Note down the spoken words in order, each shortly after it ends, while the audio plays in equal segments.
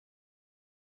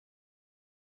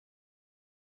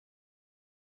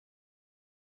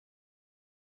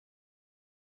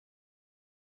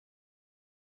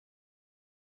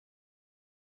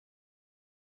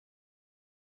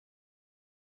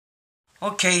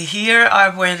Okay, here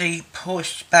I've already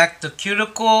pushed back the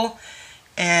cuticle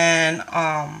and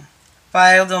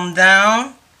filed them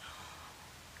down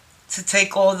to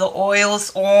take all the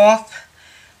oils off.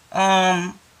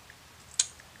 I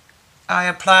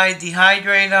applied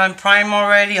dehydrator and primer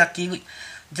already. Aquí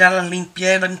ya la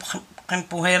limpié,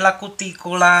 empujé la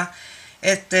cutícula.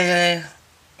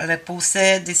 Le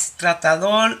puse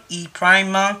deshidratador y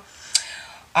primer.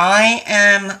 I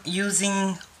am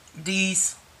using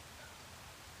these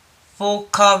full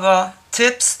cover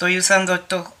tips. Estoy usando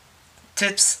estos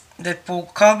tips de full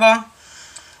cover.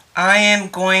 I am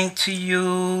going to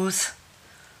use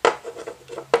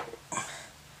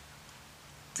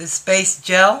this base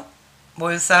gel.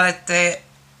 Voy a usar este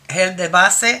gel de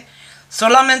base.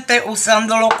 Solamente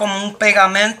usándolo como un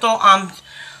pegamento. I'm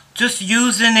just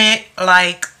using it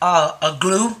like a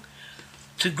glue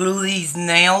to glue these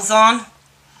nails on.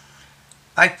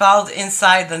 I filed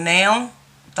inside the nail.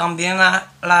 También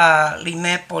la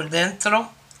limé por dentro,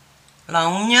 la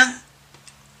uña.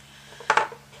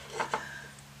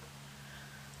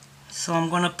 So I'm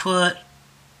going to put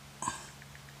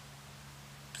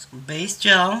some base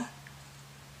gel.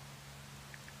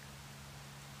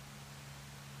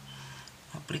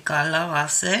 Aplicar la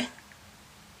base.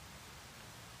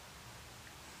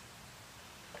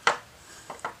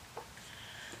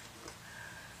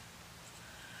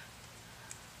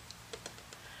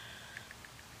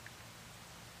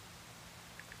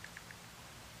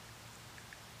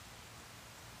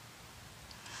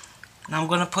 Now I'm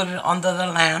going to put it under the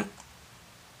lamp.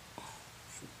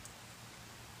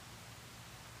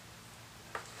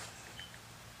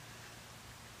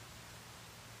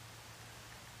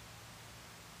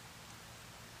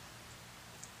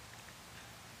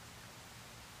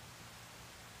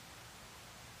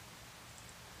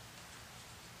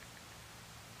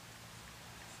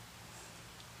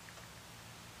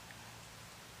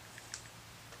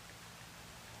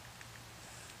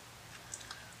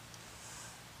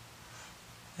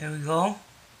 There we go.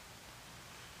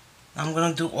 I'm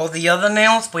going to do all the other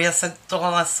nails. Voy a hacer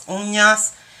todas las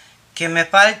uñas que me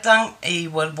faltan y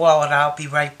vuelvo ahora. I'll be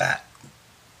right back.